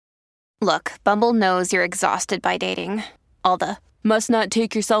Look, Bumble knows you're exhausted by dating. All the must not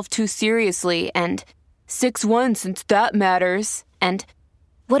take yourself too seriously and 6'1" since that matters. And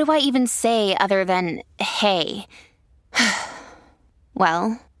what do I even say other than hey?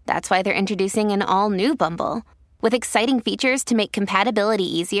 Well, that's why they're introducing an all-new Bumble with exciting features to make compatibility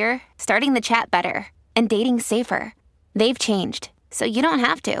easier, starting the chat better, and dating safer. They've changed, so you don't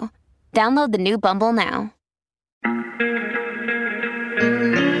have to. Download the new Bumble now.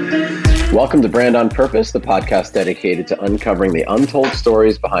 Welcome to Brand on Purpose, the podcast dedicated to uncovering the untold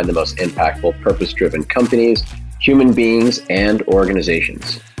stories behind the most impactful purpose-driven companies, human beings, and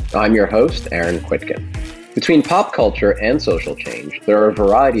organizations. I'm your host, Aaron Kwittken. Between pop culture and social change, there are a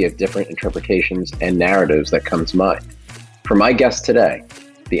variety of different interpretations and narratives that come to mind. For my guest today,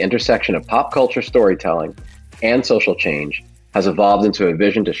 the intersection of pop culture storytelling and social change has evolved into a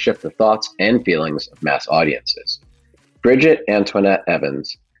vision to shift the thoughts and feelings of mass audiences. Bridget Antoinette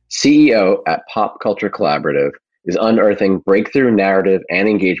Evans, CEO at Pop Culture Collaborative, is unearthing breakthrough narrative and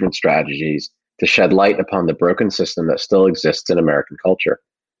engagement strategies to shed light upon the broken system that still exists in American culture.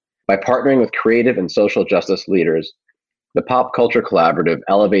 By partnering with creative and social justice leaders, the Pop Culture Collaborative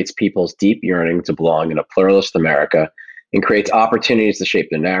elevates people's deep yearning to belong in a pluralist America and creates opportunities to shape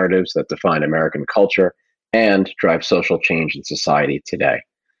the narratives that define American culture and drive social change in society today.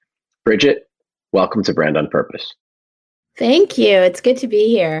 Bridget, welcome to Brand on Purpose. Thank you. It's good to be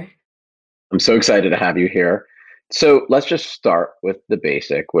here. I'm so excited to have you here. So let's just start with the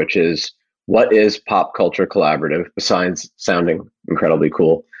basic, which is, what is Pop Culture Collaborative, besides sounding incredibly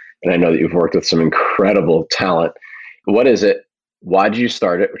cool? And I know that you've worked with some incredible talent. What is it? Why did you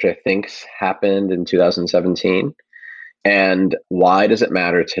start it, which I think happened in 2017? And why does it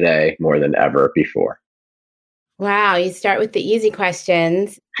matter today more than ever before? Wow, you start with the easy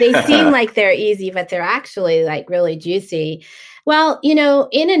questions. They seem like they're easy, but they're actually like really juicy. Well, in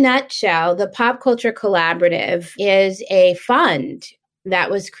a nutshell, the Pop Culture Collaborative is a fund that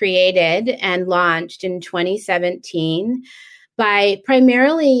was created and launched in 2017 by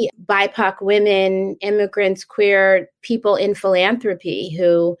primarily BIPOC women, immigrants, queer people in philanthropy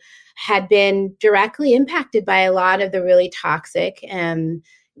who had been directly impacted by a lot of the really toxic and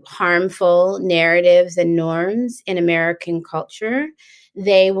harmful narratives and norms in American culture.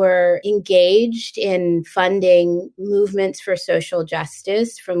 They were engaged in funding movements for social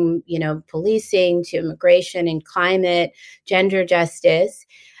justice, from, policing to immigration and climate, gender justice.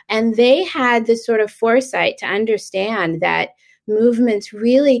 And they had this sort of foresight to understand that movements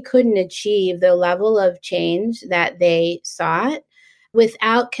really couldn't achieve the level of change that they sought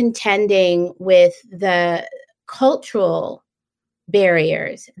without contending with the cultural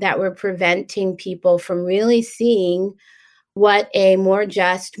barriers that were preventing people from really seeing what a more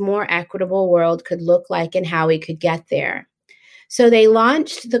just, more equitable world could look like and how we could get there. So they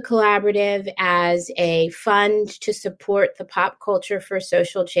launched the collaborative as a fund to support the pop culture for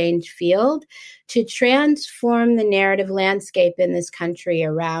social change field, to transform the narrative landscape in this country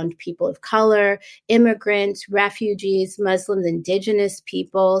around people of color, immigrants, refugees, Muslims, indigenous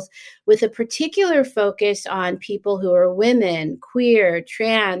peoples, with a particular focus on people who are women, queer,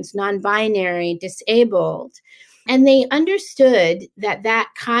 trans, non-binary, disabled. And they understood that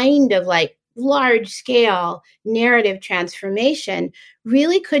kind of large-scale narrative transformation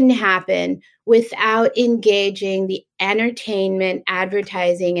really couldn't happen without engaging the entertainment,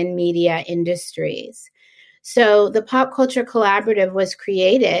 advertising, and media industries. So the Pop Culture Collaborative was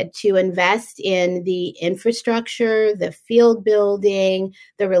created to invest in the infrastructure, the field building,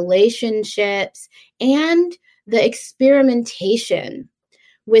 the relationships, and the experimentation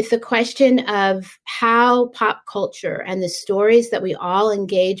with the question of how pop culture and the stories that we all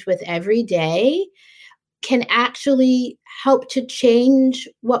engage with every day can actually help to change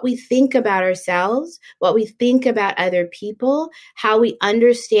what we think about ourselves, what we think about other people, how we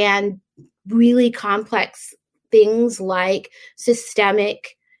understand really complex things like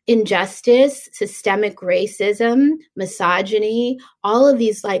systemic injustice, systemic racism, misogyny, all of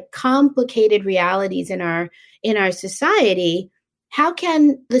these complicated realities in our society. How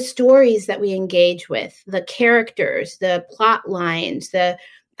can the stories that we engage with, the characters, the plot lines, the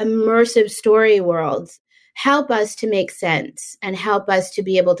immersive story worlds, help us to make sense and help us to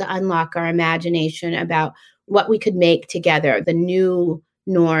be able to unlock our imagination about what we could make together, the new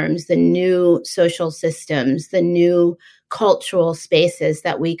norms, the new social systems, the new cultural spaces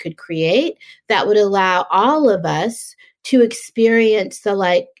that we could create that would allow all of us to experience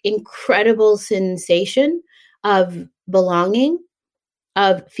the incredible sensation of belonging,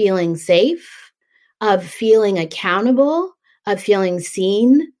 of feeling safe, of feeling accountable, of feeling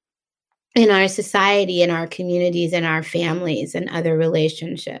seen, in our society, in our communities, in our families, and other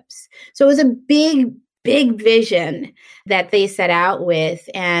relationships. So it was a big, big vision that they set out with.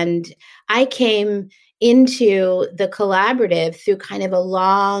 And I came into the collaborative through kind of a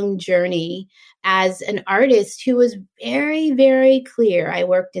long journey as an artist who was very, very clear. I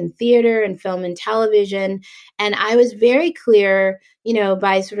worked in theater and film and television, and I was very clear,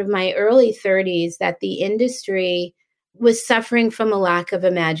 by sort of my early 30s that the industry was suffering from a lack of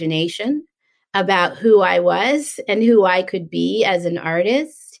imagination about who I was and who I could be as an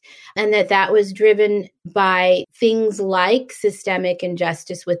artist. And that was driven by things like systemic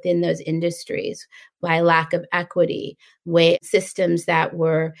injustice within those industries, by lack of equity, systems that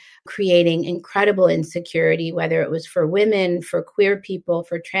were creating incredible insecurity, whether it was for women, for queer people,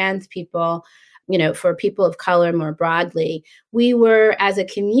 for trans people, for people of color more broadly. We were, as a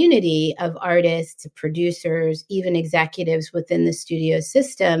community of artists, producers, even executives within the studio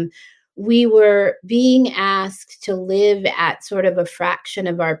system, we were being asked to live at sort of a fraction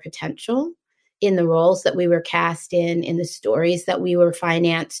of our potential in the roles that we were cast in the stories that we were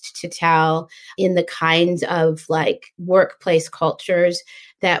financed to tell, in the kinds of workplace cultures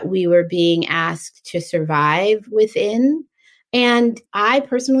that we were being asked to survive within. And I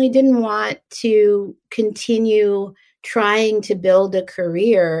personally didn't want to continue trying to build a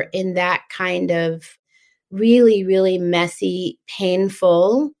career in that kind of really, really messy,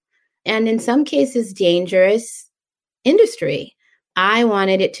 painful, and in some cases dangerous industry. I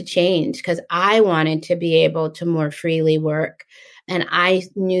wanted it to change because I wanted to be able to more freely work. And I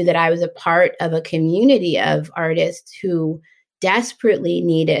knew that I was a part of a community of artists who desperately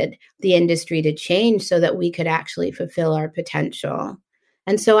needed the industry to change so that we could actually fulfill our potential.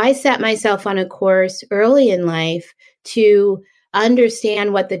 And so I set myself on a course early in life to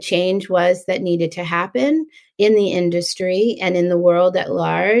understand what the change was that needed to happen in the industry and in the world at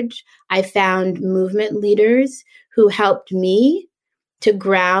large. I found movement leaders who helped me to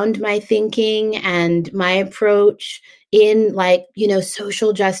ground my thinking and my approach in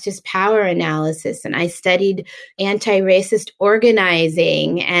social justice power analysis. And I studied anti-racist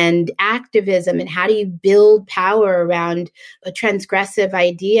organizing and activism and how do you build power around transgressive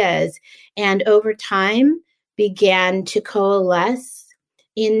ideas. And over time, began to coalesce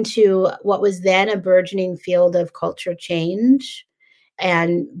into what was then a burgeoning field of culture change,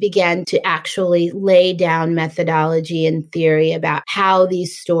 and began to actually lay down methodology and theory about how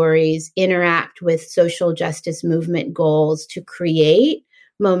these stories interact with social justice movement goals to create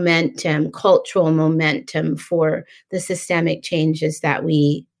momentum, cultural momentum for the systemic changes that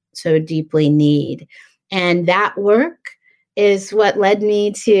we so deeply need. And that work is what led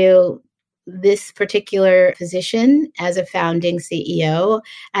me to this particular position as a founding CEO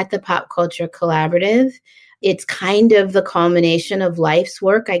at the Pop Culture Collaborative. It's kind of the culmination of life's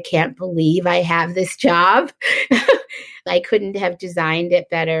work. I can't believe I have this job. I couldn't have designed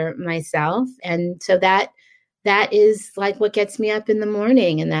it better myself. And so that is what gets me up in the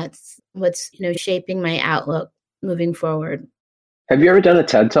morning. And that's what's, shaping my outlook moving forward. Have you ever done a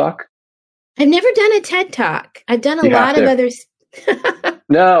TED Talk? I've never done a TED Talk. I've done a lot of others.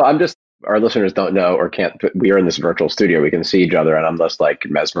 No, our listeners don't know or can't, we are in this virtual studio. We can see each other and I'm just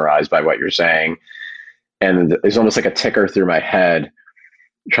mesmerized by what you're saying. And it's almost like a ticker through my head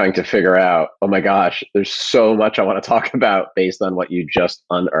trying to figure out, oh my gosh, there's so much I want to talk about based on what you just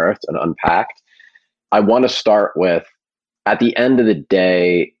unearthed and unpacked. I want to start with, at the end of the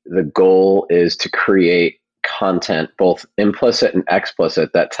day, the goal is to create content, both implicit and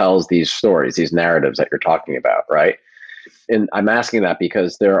explicit, that tells these stories, these narratives that you're talking about, right? And I'm asking that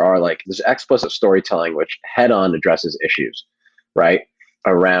because there's explicit storytelling, which head on addresses issues, right?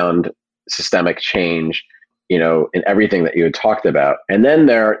 Around systemic change, in everything that you had talked about. And then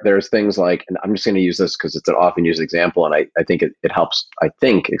there's things like, and I'm just going to use this because it's an often used example, and I think it helps,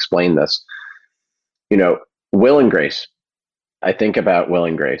 explain this. Will and Grace. I think about Will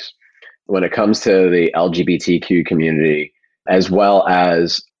and Grace when it comes to the LGBTQ community, as well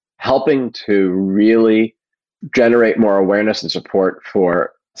as helping to really generate more awareness and support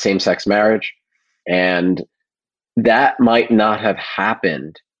for same-sex marriage. And that might not have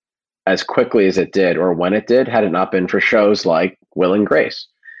happened as quickly as it did, or when it did, had it not been for shows like Will and Grace,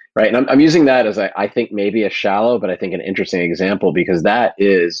 right? And I'm using that as I think maybe a shallow, but I think an interesting example, because that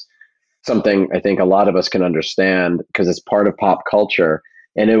is something I think a lot of us can understand because it's part of pop culture.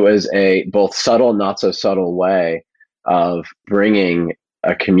 And it was a both subtle, not so subtle way of bringing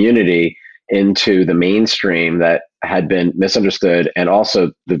a community into the mainstream that had been misunderstood and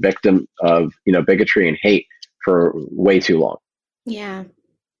also the victim of, bigotry and hate for way too long. Yeah.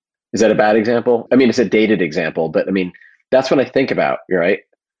 Is that a bad example? I mean, it's a dated example, but I mean, that's what I think about, right?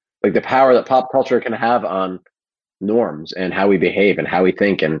 Like the power that pop culture can have on norms and how we behave and how we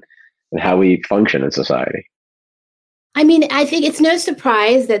think and how we function in society. I mean, I think it's no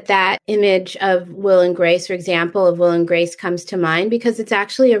surprise that that image of Will and Grace, for example, of Will and Grace comes to mind, because it's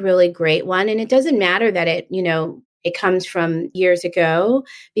actually a really great one. And it doesn't matter that it comes from years ago,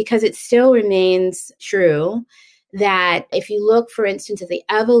 because it still remains true that if you look, for instance, at the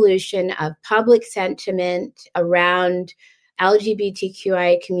evolution of public sentiment around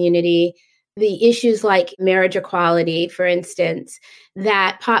LGBTQI community, the issues like marriage equality, for instance,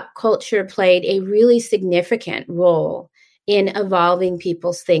 that pop culture played a really significant role in evolving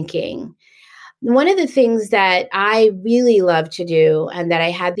people's thinking. One of the things that I really love to do, and that I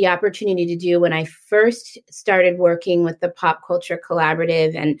had the opportunity to do when I first started working with the Pop Culture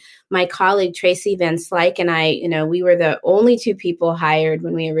Collaborative, and my colleague Tracy Van Slyke and I, we were the only two people hired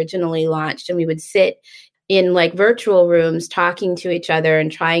when we originally launched, and we would sit in like virtual rooms talking to each other and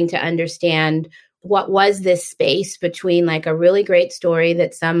trying to understand what was this space between like a really great story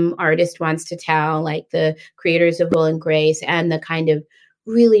that some artist wants to tell, like the creators of Will and Grace, and the kind of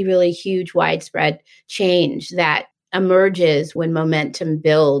really, really huge widespread change that emerges when momentum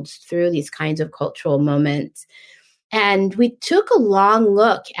builds through these kinds of cultural moments. And we took a long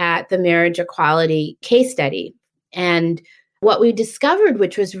look at the marriage equality case study. And what we discovered,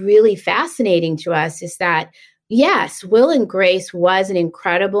 which was really fascinating to us, is that, yes, Will and Grace was an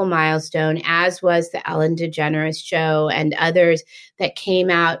incredible milestone, as was the Ellen DeGeneres Show and others that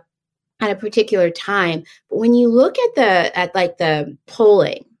came out at a particular time. But when you look at the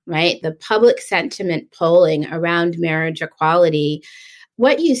polling, right, the public sentiment polling around marriage equality,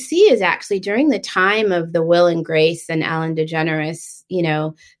 what you see is actually during the time of the Will and Grace and Ellen DeGeneres,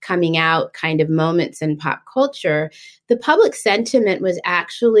 coming out kind of moments in pop culture, the public sentiment was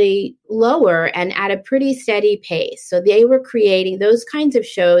actually lower and at a pretty steady pace. So they were creating, those kinds of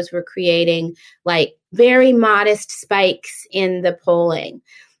shows were creating like very modest spikes in the polling.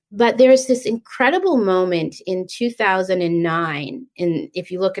 But there's this incredible moment in 2009,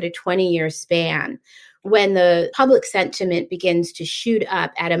 if you look at a 20-year span, when the public sentiment begins to shoot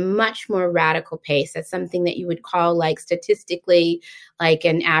up at a much more radical pace. That's something that you would call like statistically like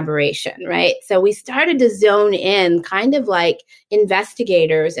an aberration, right? So we started to zone in kind of like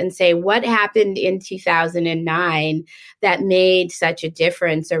investigators and say, what happened in 2009 that made such a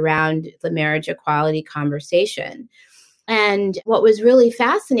difference around the marriage equality conversation? And what was really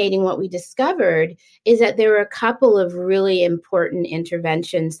fascinating, what we discovered, is that there were a couple of really important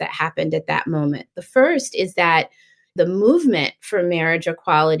interventions that happened at that moment. The first is that the movement for marriage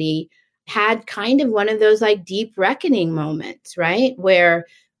equality had kind of one of those like deep reckoning moments, right? Where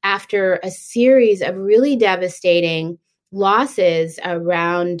after a series of really devastating losses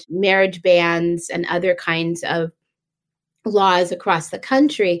around marriage bans and other kinds of laws across the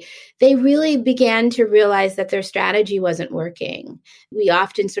country, they really began to realize that their strategy wasn't working. We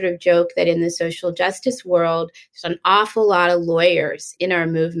often sort of joke that in the social justice world, there's an awful lot of lawyers in our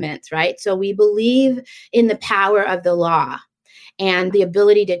movements, right? So we believe in the power of the law and the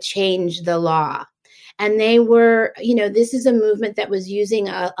ability to change the law. And they were, this is a movement that was using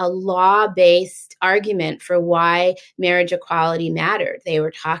a law-based argument for why marriage equality mattered. They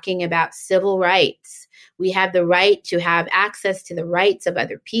were talking about civil rights. We have the right to have access to the rights of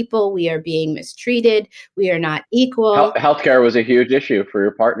other people. We are being mistreated. We are not equal. Healthcare was a huge issue for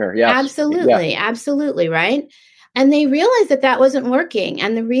your partner. Yes. Absolutely. Yeah. Absolutely. Right. And they realized that that wasn't working.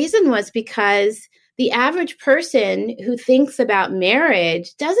 And the reason was because the average person who thinks about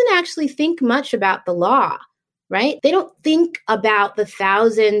marriage doesn't actually think much about the law, right? They don't think about the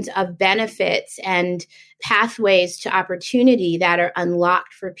thousands of benefits and pathways to opportunity that are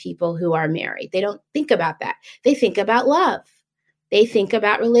unlocked for people who are married. They don't think about that. They think about love. They think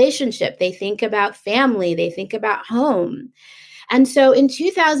about relationship. They think about family. They think about home. And so in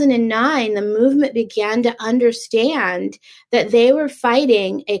 2009, the movement began to understand that they were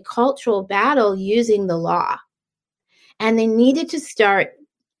fighting a cultural battle using the law. And they needed to start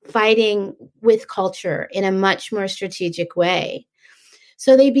fighting with culture in a much more strategic way.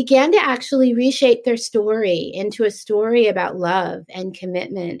 So they began to actually reshape their story into a story about love and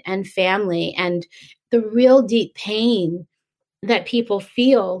commitment and family and the real deep pain that people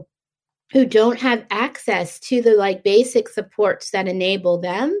feel who don't have access to the like basic supports that enable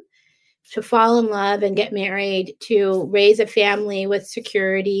them to fall in love and get married, to raise a family with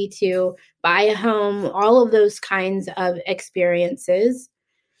security, to buy a home, all of those kinds of experiences.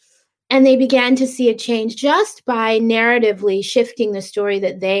 And they began to see a change just by narratively shifting the story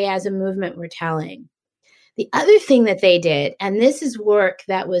that they as a movement were telling. The other thing that they did, and this is work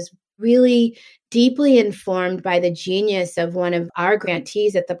that was really deeply informed by the genius of one of our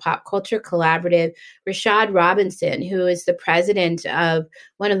grantees at the Pop Culture Collaborative, Rashad Robinson, who is the president of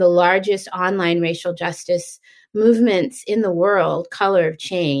one of the largest online racial justice movements in the world, Color of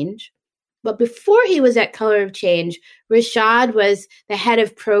Change. But before he was at Color of Change, Rashad was the head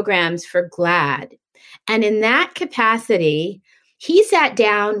of programs for GLAAD. And in that capacity, he sat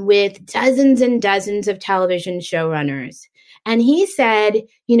down with dozens and dozens of television showrunners. And he said,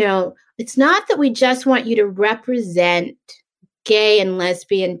 it's not that we just want you to represent gay and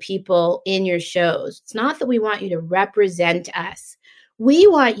lesbian people in your shows. It's not that we want you to represent us. We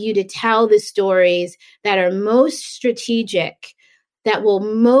want you to tell the stories that are most strategic, that will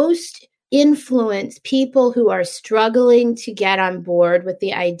most influence people who are struggling to get on board with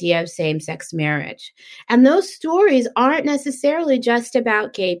the idea of same-sex marriage. And those stories aren't necessarily just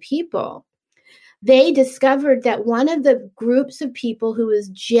about gay people. They discovered that one of the groups of people who was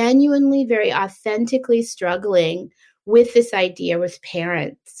genuinely, very authentically struggling with this idea was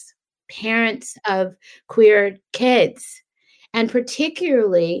parents of queer kids. And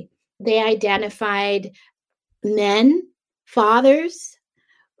particularly, they identified men, fathers,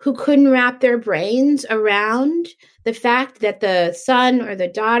 who couldn't wrap their brains around the fact that the son or the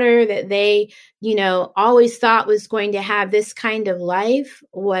daughter that they, always thought was going to have this kind of life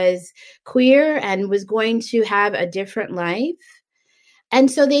was queer and was going to have a different life.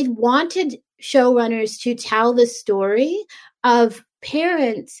 And so they wanted showrunners to tell the story of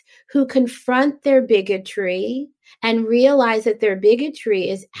parents who confront their bigotry and realize that their bigotry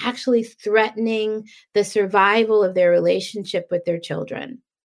is actually threatening the survival of their relationship with their children.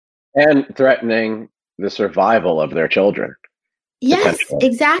 And threatening the survival of their children. Yes,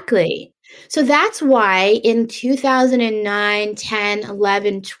 exactly. So that's why in 2009, 10,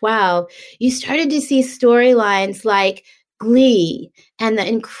 11, 12, you started to see storylines like Glee and the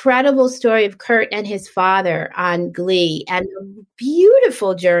incredible story of Kurt and his father on Glee and the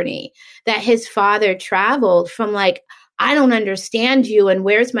beautiful journey that his father traveled from I don't understand you and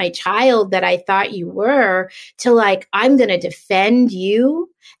where's my child that I thought you were to I'm going to defend you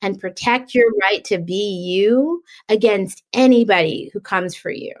and protect your right to be you against anybody who comes for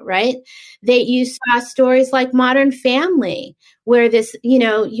you, right? You saw stories like Modern Family, where this,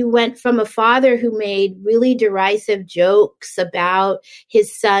 you went from a father who made really derisive jokes about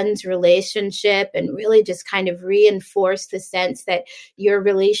his son's relationship and really just kind of reinforced the sense that your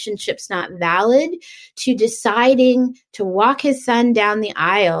relationship's not valid, to deciding to walk his son down the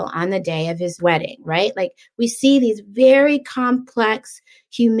aisle on the day of his wedding, right? We see these very complex,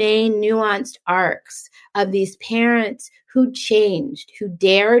 humane, nuanced arcs of these parents who changed, who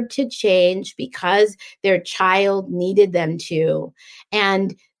dared to change because their child needed them to.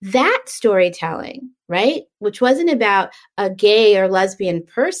 And that storytelling, right, which wasn't about a gay or lesbian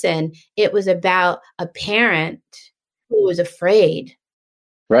person, it was about a parent who was afraid.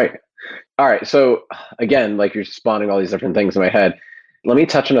 Right. All right. So again, you're spawning all these different things in my head. Let me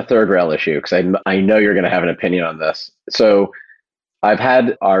touch on a third rail issue because I know you're going to have an opinion on this. So I've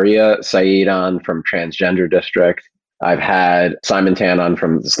had Aria Saeed on from Transgender District. I've had Simon Tan on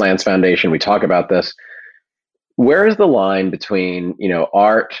from the Slants Foundation. We talk about this. Where is the line between,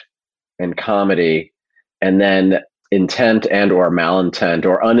 art and comedy and then intent and or malintent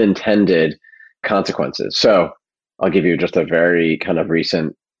or unintended consequences? So I'll give you just a very kind of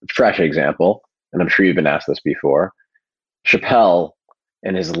recent, fresh example, and I'm sure you've been asked this before. Chappelle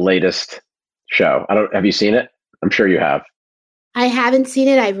in his latest show. Have you seen it? I'm sure you have. I haven't seen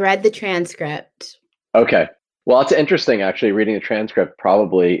it. I've read the transcript. Okay. Well, it's interesting, actually, reading the transcript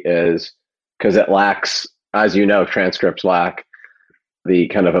probably is because it lacks, as you know, transcripts lack the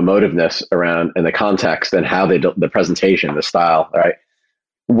kind of emotiveness around and the context and how the presentation, the style, right?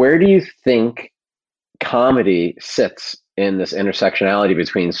 Where do you think comedy sits in this intersectionality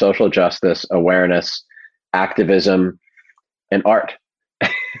between social justice, awareness, activism, and art?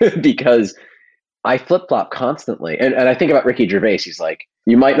 Because I flip-flop constantly. And I think about Ricky Gervais. He's like,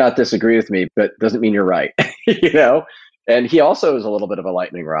 you might not disagree with me, but doesn't mean you're right. And he also is a little bit of a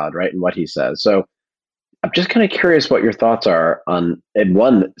lightning rod, right, in what he says. So I'm just kind of curious what your thoughts are on, and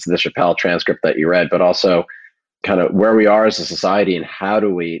one, the Chappelle transcript that you read, but also kind of where we are as a society and how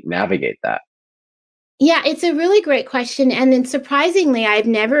do we navigate that? Yeah, it's a really great question. And then surprisingly, I've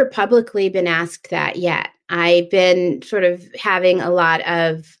never publicly been asked that yet. I've been sort of having a lot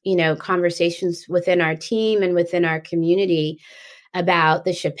of, conversations within our team and within our community about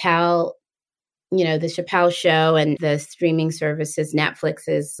the Chappelle show and the streaming services,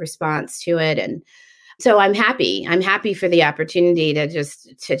 Netflix's response to it. And so I'm happy. I'm happy for the opportunity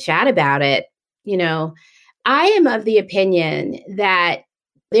to chat about it. I am of the opinion that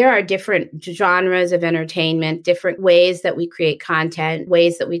There are different genres of entertainment, different ways that we create content,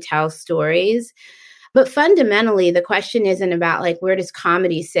 ways that we tell stories. But fundamentally, the question isn't about like, where does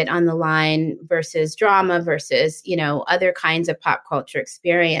comedy sit on the line versus drama versus, other kinds of pop culture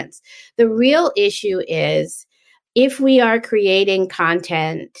experience. The real issue is if we are creating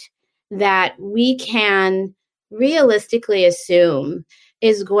content that we can realistically assume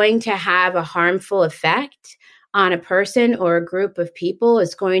is going to have a harmful effect on a person or a group of people,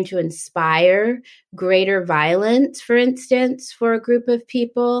 is going to inspire greater violence, for instance, for a group of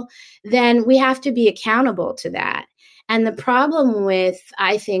people, then we have to be accountable to that. And the problem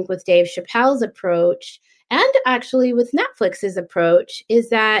I think, with Dave Chappelle's approach, and actually with Netflix's approach, is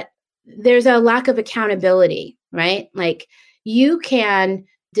that there's a lack of accountability, right? Like, you can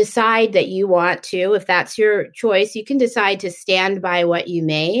decide that you want to, if that's your choice, you can decide to stand by what you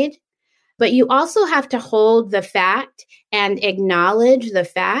made. But you also have to hold the fact and acknowledge the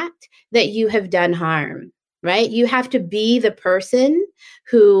fact that you have done harm, right? You have to be the person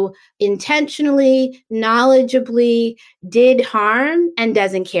who intentionally, knowledgeably did harm and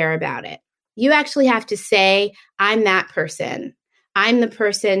doesn't care about it. You actually have to say, I'm that person. I'm the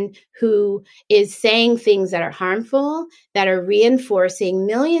person who is saying things that are harmful, that are reinforcing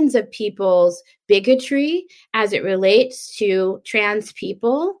millions of people's bigotry as it relates to trans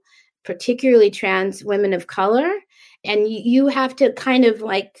people, particularly trans women of color. And you have to kind of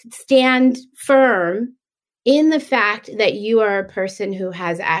like stand firm in the fact that you are a person who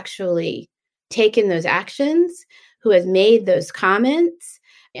has actually taken those actions, who has made those comments,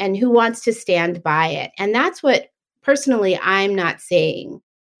 and who wants to stand by it. And that's what personally I'm not saying.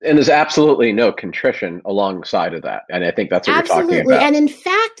 And there's absolutely no contrition alongside of that. And I think that's what you're talking about. And in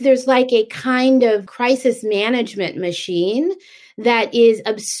fact, there's like a kind of crisis management machine that is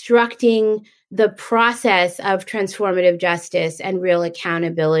obstructing the process of transformative justice and real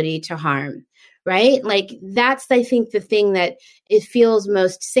accountability to harm, right? Like, that's, I think, the thing that it feels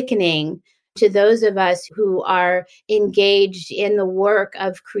most sickening to those of us who are engaged in the work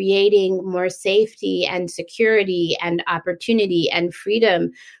of creating more safety and security and opportunity and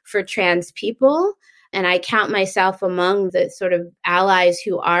freedom for trans people. And I count myself among the sort of allies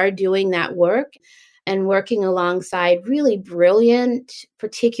who are doing that work and working alongside really brilliant,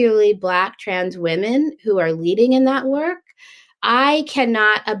 particularly Black trans women who are leading in that work. I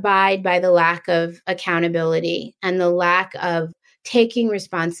cannot abide by the lack of accountability and the lack of taking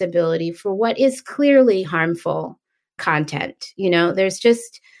responsibility for what is clearly harmful content. There's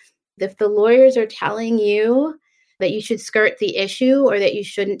just, if the lawyers are telling you that you should skirt the issue or that you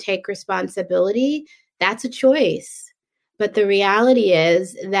shouldn't take responsibility, that's a choice. But the reality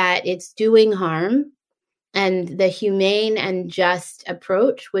is that it's doing harm, and the humane and just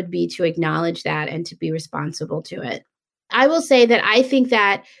approach would be to acknowledge that and to be responsible to it. I will say that I think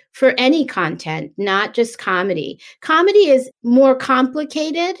that for any content, not just comedy is more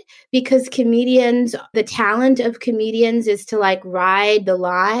complicated because the talent of comedians is to like ride the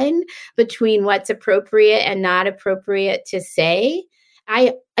line between what's appropriate and not appropriate to say.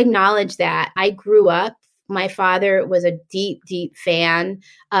 I acknowledge that. I grew up, my father was a deep, deep fan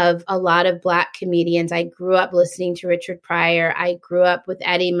of a lot of Black comedians. I grew up listening to Richard Pryor. I grew up with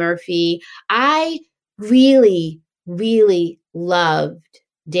Eddie Murphy. I really loved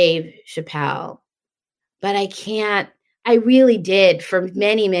Dave Chappelle, but I really did for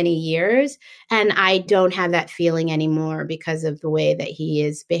many, many years. And I don't have that feeling anymore because of the way that he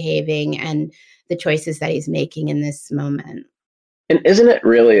is behaving and the choices that he's making in this moment. And isn't it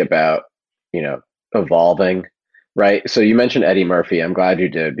really about, evolving, right? So you mentioned Eddie Murphy. I'm glad you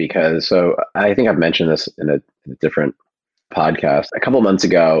did, because I think I've mentioned this in a different podcast a couple months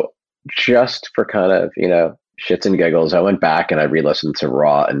ago, just for kind of, shits and giggles. I went back and I re-listened to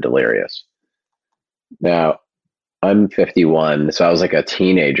Raw and Delirious. Now, I'm 51, so I was like a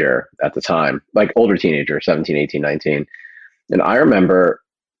teenager at the time, like older teenager, 17, 18, 19. And I remember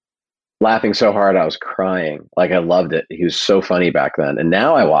laughing so hard I was crying. Like, I loved it. He was so funny back then. And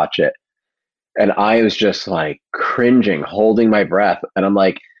now I watch it and I was just like cringing, holding my breath. And I'm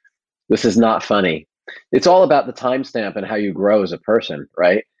like, this is not funny. It's all about the timestamp and how you grow as a person,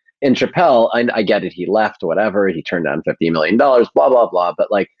 right? And Chappelle, I get it. He left, whatever. He turned down $50 million, blah, blah, blah. But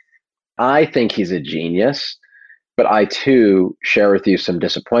like, I think he's a genius. But I too share with you some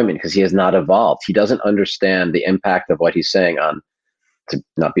disappointment because he has not evolved. He doesn't understand the impact of what he's saying on, to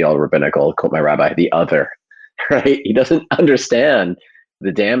not be all rabbinical, quote my rabbi, the other, right? He doesn't understand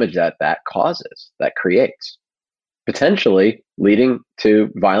the damage that causes, that creates, potentially leading to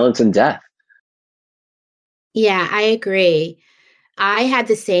violence and death. Yeah, I agree. I had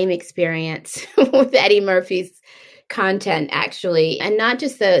the same experience with Eddie Murphy's content, actually, and not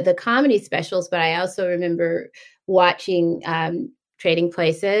just the comedy specials, but I also remember watching Trading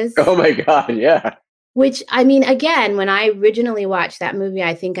Places. Oh my God, yeah. Which, I mean, again, when I originally watched that movie,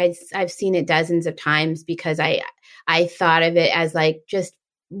 I think I've seen it dozens of times because I thought of it as like just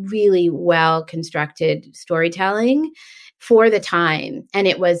really well constructed storytelling for the time. And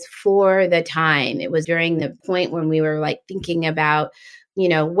it was for the time. It was during the point when we were like thinking about,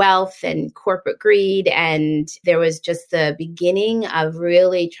 wealth and corporate greed. And there was just the beginning of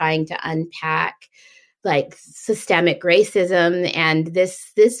really trying to unpack like systemic racism. And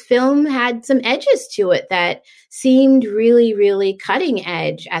this film had some edges to it that seemed really, really cutting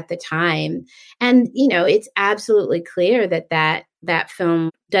edge at the time. And, it's absolutely clear that film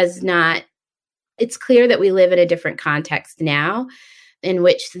does not, it's clear that we live in a different context now in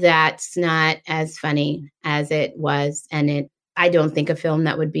which that's not as funny as it was. And I don't think a film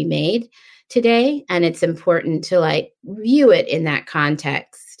that would be made today. And it's important to like view it in that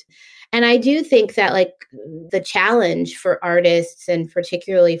context. And I do think that like the challenge for artists and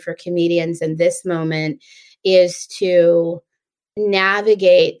particularly for comedians in this moment is to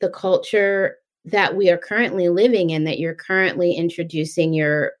navigate the culture that we are currently living in, that you're currently introducing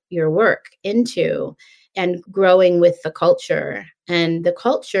your work into, and growing with the culture. And the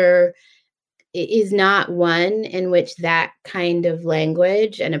culture is not one in which that kind of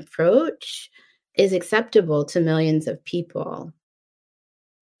language and approach is acceptable to millions of people.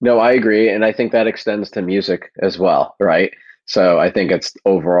 No, I agree. And I think that extends to music as well, right? So I think it's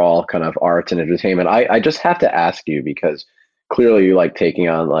overall kind of art and entertainment. I just have to ask you, because clearly you like taking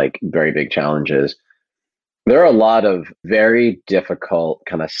on like very big challenges. There are a lot of very difficult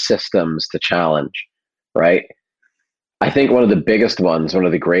kind of systems to challenge, right? I think one of the biggest ones, one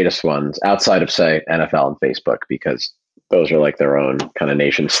of the greatest ones outside of, say, NFL and Facebook, because those are like their own kind of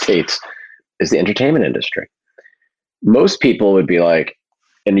nation states, is the entertainment industry. Most people would be like,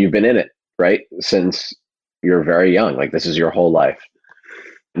 and you've been in it, right? Since you're very young, like this is your whole life.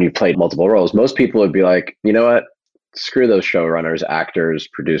 And you played multiple roles. Most people would be like, you know what? Screw those showrunners, actors,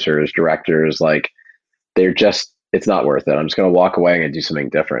 producers, directors. Like it's not worth it. I'm just going to walk away and do something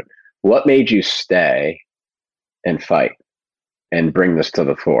different. What made you stay and fight and bring this to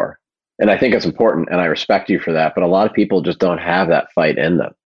the fore? And I think it's important, and I respect you for that, but a lot of people just don't have that fight in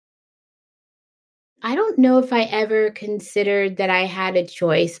them. I don't know if I ever considered that I had a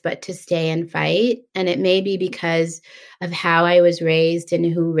choice but to stay and fight. And it may be because of how I was raised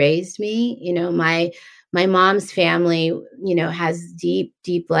and who raised me. My mom's family, has deep,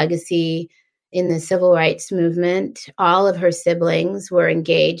 deep legacy in the civil rights movement. All of her siblings were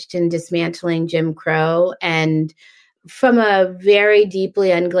engaged in dismantling Jim Crow, and from a very deeply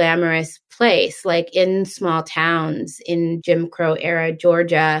unglamorous place, like in small towns in Jim Crow era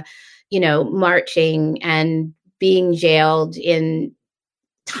Georgia, marching and being jailed in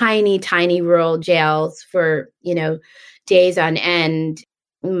tiny, tiny rural jails for, days on end.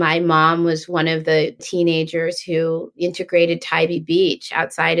 My mom was one of the teenagers who integrated Tybee Beach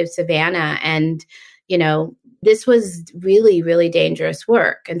outside of Savannah. And, this was really, really dangerous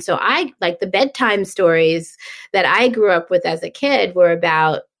work. And so like the bedtime stories that I grew up with as a kid were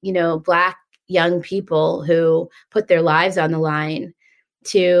about, Black young people who put their lives on the line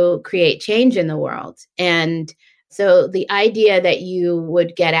to create change in the world. And so the idea that you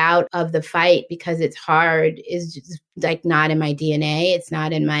would get out of the fight because it's hard is just like not in my DNA. It's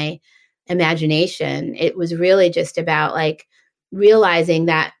not in my imagination. It was really just about like realizing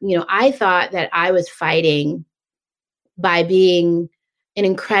that, I thought that I was fighting by being an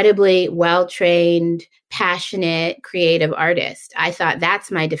incredibly well-trained, passionate, creative artist. I thought that's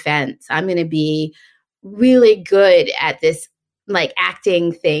my defense. I'm going to be really good at this like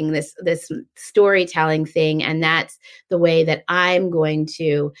acting thing, this storytelling thing. And that's the way that I'm going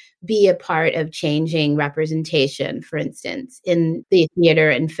to be a part of changing representation, for instance, in the theater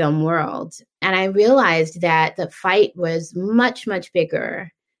and film world. And I realized that the fight was much, much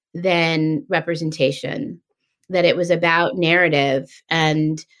bigger than representation, that it was about narrative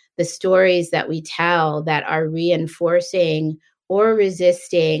and the stories that we tell that are reinforcing or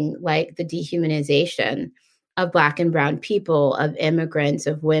resisting like the dehumanization of Black and brown people, of immigrants,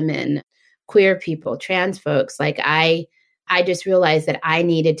 of women, queer people, trans folks. Like I just realized that I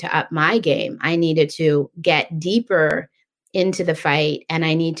needed to up my game. I needed to get deeper into the fight, and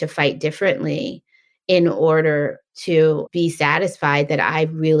I need to fight differently in order to be satisfied that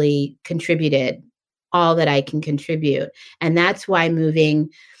I've really contributed all that I can contribute. And that's why moving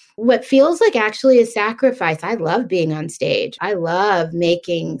what feels like actually a sacrifice. I love being on stage. I love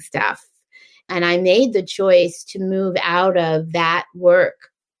making stuff. And I made the choice to move out of that work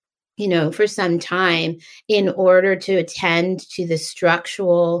for some time in order to attend to the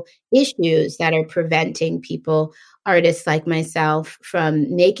structural issues that are preventing people, artists like myself,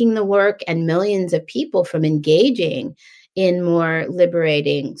 from making the work and millions of people from engaging in more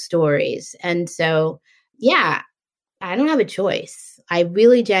liberating stories. And so, yeah, I don't have a choice. I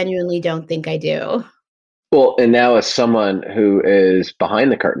really genuinely don't think I do. Well, and now as someone who is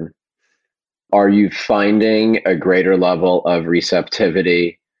behind the curtain, are you finding a greater level of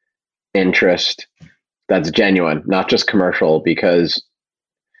receptivity, interest that's genuine, not just commercial? Because,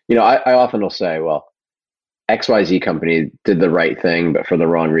 I often will say, well, XYZ company did the right thing, but for the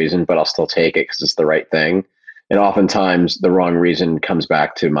wrong reason, but I'll still take it because it's the right thing. And oftentimes the wrong reason comes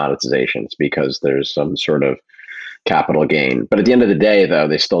back to monetization. It's because there's some sort of capital gain. But at the end of the day, though,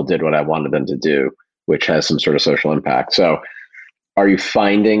 they still did what I wanted them to do, which has some sort of social impact. So are you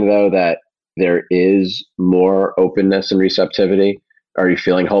finding, though, that there is more openness and receptivity? Are you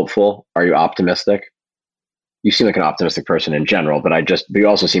feeling hopeful? Are you optimistic? You seem like an optimistic person in general, but you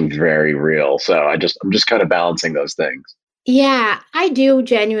also seem very real. So I'm just kind of balancing those things. Yeah, I do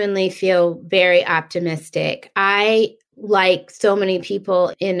genuinely feel very optimistic. I, like so many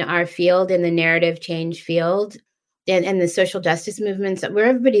people in our field, in the narrative change field and the social justice movements, where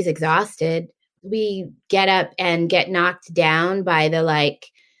everybody's exhausted. We get up and get knocked down by the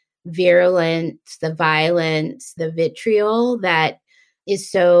virulence, the violence, the vitriol that is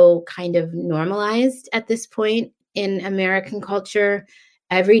so kind of normalized at this point in American culture.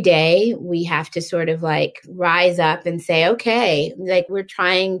 Every day we have to sort of rise up and say, okay, we're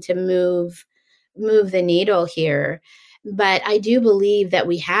trying to move the needle here. But I do believe that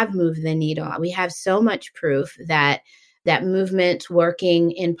we have moved the needle. We have so much proof that movements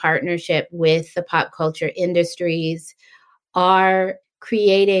working in partnership with the pop culture industries are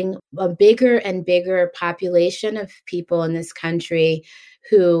creating a bigger and bigger population of people in this country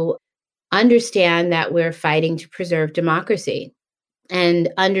who understand that we're fighting to preserve democracy and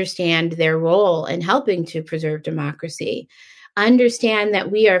understand their role in helping to preserve democracy, understand that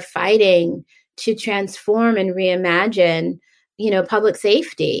we are fighting to transform and reimagine, public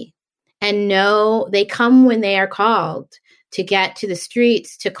safety, and know they come when they are called to get to the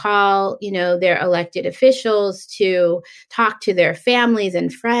streets, to call, their elected officials, to talk to their families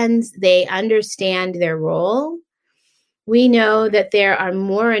and friends. They understand their role. We know that there are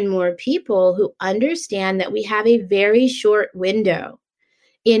more and more people who understand that we have a very short window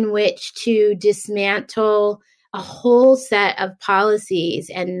in which to dismantle a whole set of policies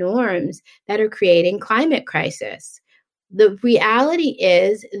and norms that are creating climate crisis. The reality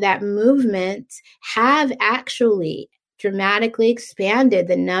is that movements have actually dramatically expanded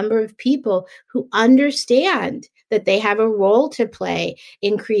the number of people who understand that they have a role to play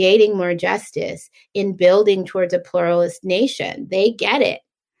in creating more justice, in building towards a pluralist nation. They get it.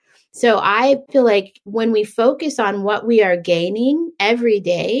 So I feel like when we focus on what we are gaining every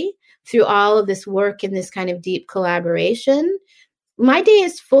day through all of this work and this kind of deep collaboration, my day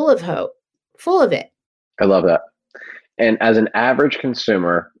is full of hope, full of it. I love that. And as an average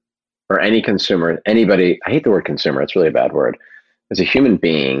consumer, or any consumer, anybody, I hate the word consumer, it's really a bad word. As a human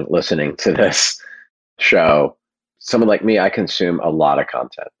being listening to this show, someone like me, I consume a lot of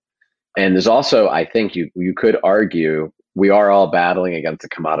content. And there's also, I think you could argue, we are all battling against the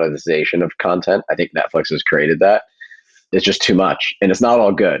commoditization of content. I think Netflix has created that. It's just too much. And it's not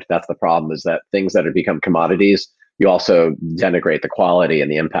all good. That's the problem, is that things that have become commodities, you also denigrate the quality and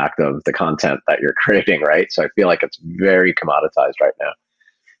the impact of the content that you're creating, right? So I feel like it's very commoditized right now.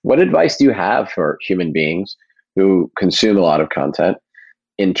 What advice do you have for human beings who consume a lot of content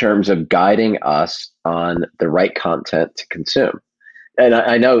in terms of guiding us on the right content to consume? And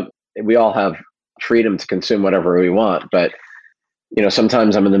I know we all have freedom to consume whatever we want, but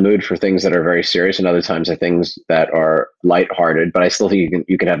sometimes I'm in the mood for things that are very serious, and other times are things that are lighthearted. But I still think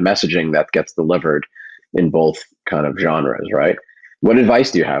you can have messaging that gets delivered in both kind of genres, right? What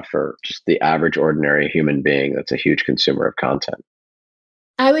advice do you have for just the average, ordinary human being that's a huge consumer of content?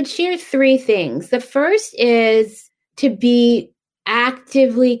 I would share three things. The first is to be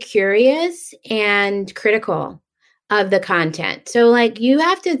actively curious and critical of the content. So you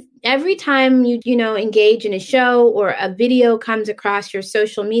have to, every time you engage in a show or a video comes across your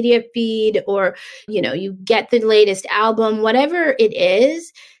social media feed, or, you get the latest album, whatever it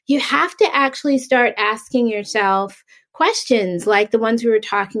is, you have to actually start asking yourself questions like the ones we were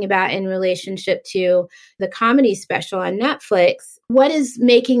talking about in relationship to the comedy special on Netflix. What is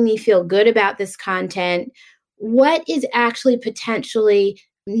making me feel good about this content? What is actually potentially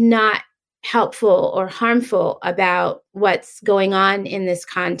not helpful or harmful about what's going on in this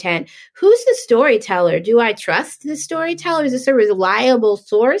content? Who's the storyteller? Do I trust the storyteller? Is this a reliable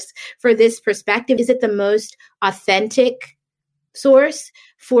source for this perspective? Is it the most authentic source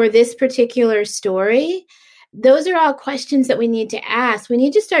for this particular story? Those are all questions that we need to ask. We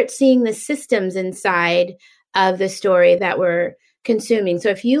need to start seeing the systems inside of the story that we're consuming. So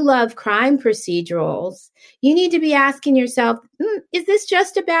if you love crime procedurals, you need to be asking yourself, is this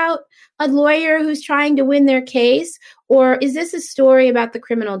just about a lawyer who's trying to win their case? Or is this a story about the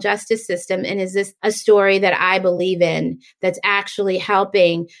criminal justice system? And is this a story that I believe in that's actually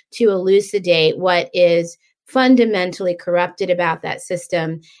helping to elucidate what is fundamentally corrupted about that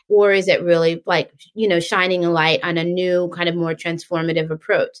system? Or is it really like, shining a light on a new kind of more transformative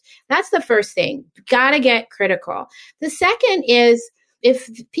approach? That's the first thing. Got to get critical. The second is, if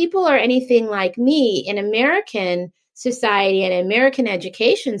people are anything like me, in American society and American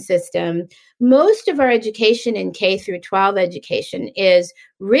education system, most of our education in K through 12 education is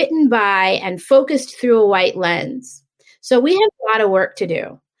written by and focused through a white lens. So we have a lot of work to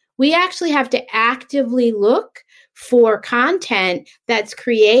do. We actually have to actively look for content that's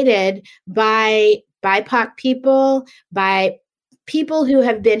created by BIPOC people, by people who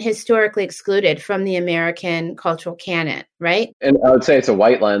have been historically excluded from the American cultural canon, right? And I would say it's a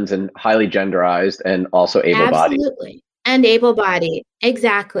white lens and highly genderized and also able-bodied. Absolutely. And able-bodied.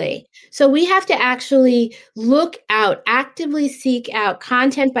 Exactly. So we have to actually look out, actively seek out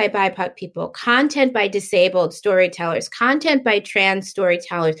content by BIPOC people, content by disabled storytellers, content by trans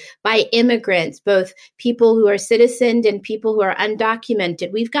storytellers, by immigrants, both people who are citizened and people who are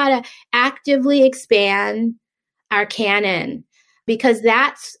undocumented. We've got to actively expand our canon, because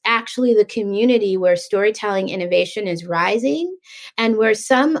that's actually the community where storytelling innovation is rising, and where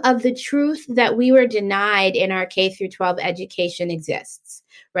some of the truth that we were denied in our K through 12 education exists,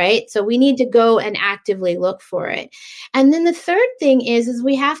 right? So we need to go and actively look for it. And then the third thing is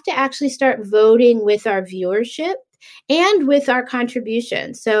we have to actually start voting with our viewership and with our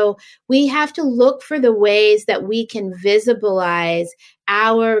contribution. So we have to look for the ways that we can visibilize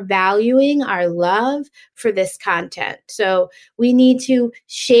our valuing, our love for this content. So we need to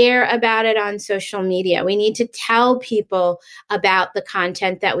share about it on social media. We need to tell people about the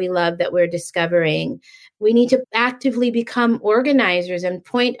content that we love, that we're discovering. We need to actively become organizers and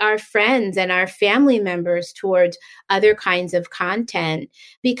point our friends and our family members towards other kinds of content,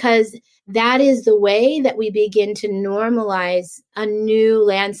 because that is the way that we begin to normalize a new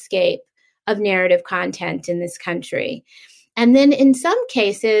landscape of narrative content in this country. And then in some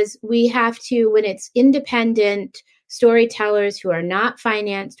cases, we have to, when it's independent storytellers who are not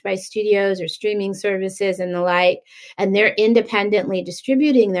financed by studios or streaming services and the like, and they're independently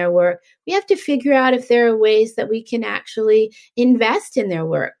distributing their work, we have to figure out if there are ways that we can actually invest in their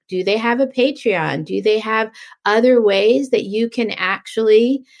work. Do they have a Patreon? Do they have other ways that you can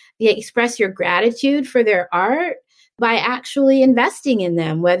actually express your gratitude for their art by actually investing in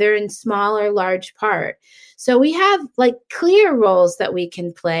them, whether in small or large part? So we have clear roles that we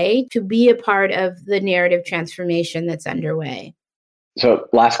can play to be a part of the narrative transformation that's underway. So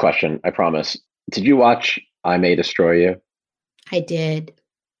last question, I promise. Did you watch I May Destroy You? I did.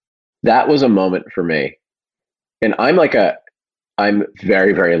 That was a moment for me. And I'm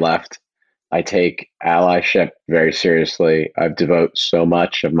very, very left. I take allyship very seriously. I devote so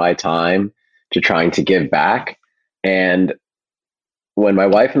much of my time to trying to give back. And when my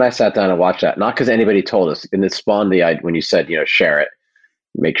wife and I sat down and watched that, not because anybody told us, and it spawned the idea when you said, share it,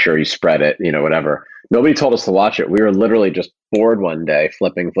 make sure you spread it, whatever. Nobody told us to watch it. We were literally just bored one day,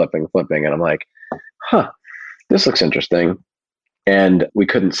 flipping. And I'm like, this looks interesting. And we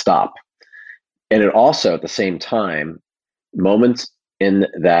couldn't stop. And it also, at the same time, moments in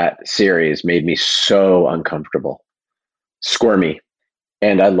that series made me so uncomfortable, squirmy,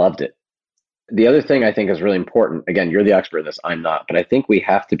 and I loved it. The other thing I think is really important, again, you're the expert in this, I'm not, but I think we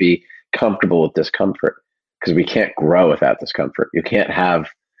have to be comfortable with discomfort, because we can't grow without discomfort. You can't have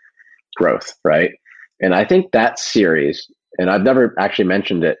growth, right? And I think that series, and I've never actually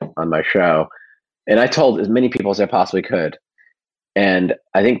mentioned it on my show, and I told as many people as I possibly could. And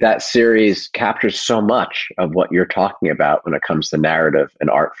I think that series captures so much of what you're talking about when it comes to narrative and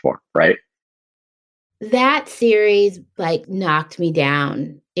art form, right? That series knocked me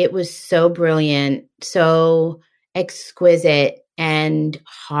down. It was so brilliant, so exquisite and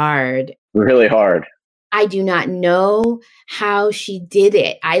hard. Really hard. I do not know how she did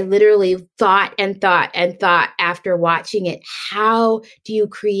it. I literally thought after watching it, how do you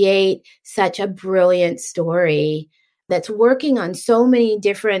create such a brilliant story that's working on so many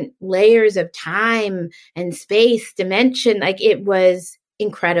different layers of time and space, dimension? It was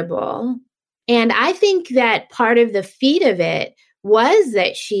incredible. And I think that part of the feat of it was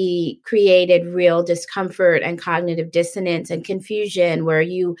that she created real discomfort and cognitive dissonance and confusion, where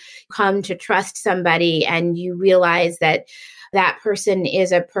you come to trust somebody and you realize that that person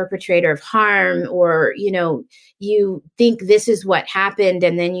is a perpetrator of harm, or, you think this is what happened,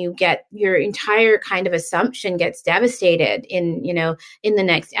 and then you get your entire kind of assumption gets devastated in the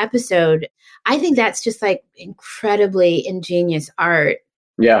next episode. I think that's just like incredibly ingenious art.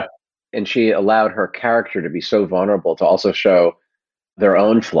 Yeah. And she allowed her character to be so vulnerable to also show their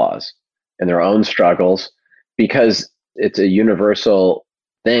own flaws and their own struggles, because it's a universal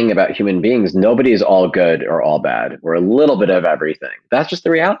thing about human beings. Nobody is all good or all bad. We're a little bit of everything. That's just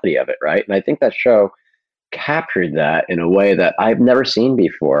the reality of it, right? And I think that show captured that in a way that I've never seen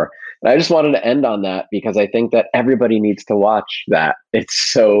before. And I just wanted to end on that because I think that everybody needs to watch that.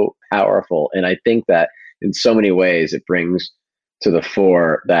 It's so powerful. And I think that in so many ways, it brings to the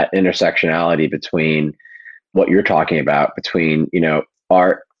fore that intersectionality between what you're talking about, between,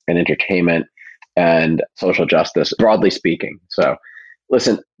 art and entertainment and social justice, broadly speaking. So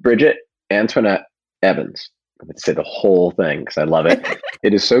listen, Bridget Antoinette Evans, I'm going to say the whole thing because I love it.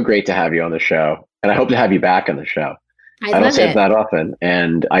 It is so great to have you on the show. And I hope to have you back on the show. I don't say it that often.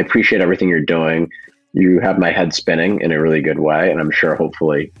 And I appreciate everything you're doing. You have my head spinning in a really good way. And I'm sure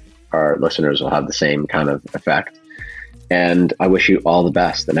hopefully our listeners will have the same kind of effect. And I wish you all the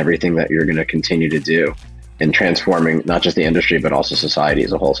best in everything that you're going to continue to do in transforming not just the industry, but also society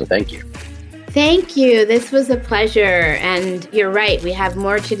as a whole. So thank you. Thank you. This was a pleasure. And you're right. We have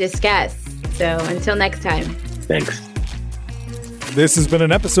more to discuss. So until next time. Thanks. This has been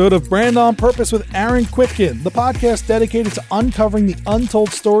an episode of Brand on Purpose with Aaron Kwittken, the podcast dedicated to uncovering the untold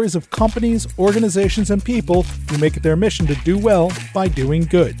stories of companies, organizations, and people who make it their mission to do well by doing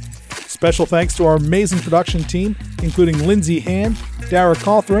good. Special thanks to our amazing production team, including Lindsay Hand, Dara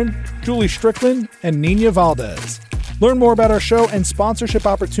Cawthron, Julie Strickland, and Nina Valdez. Learn more about our show and sponsorship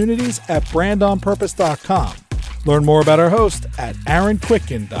opportunities at brandonpurpose.com. Learn more about our host at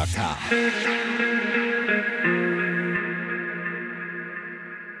aaronkwittken.com.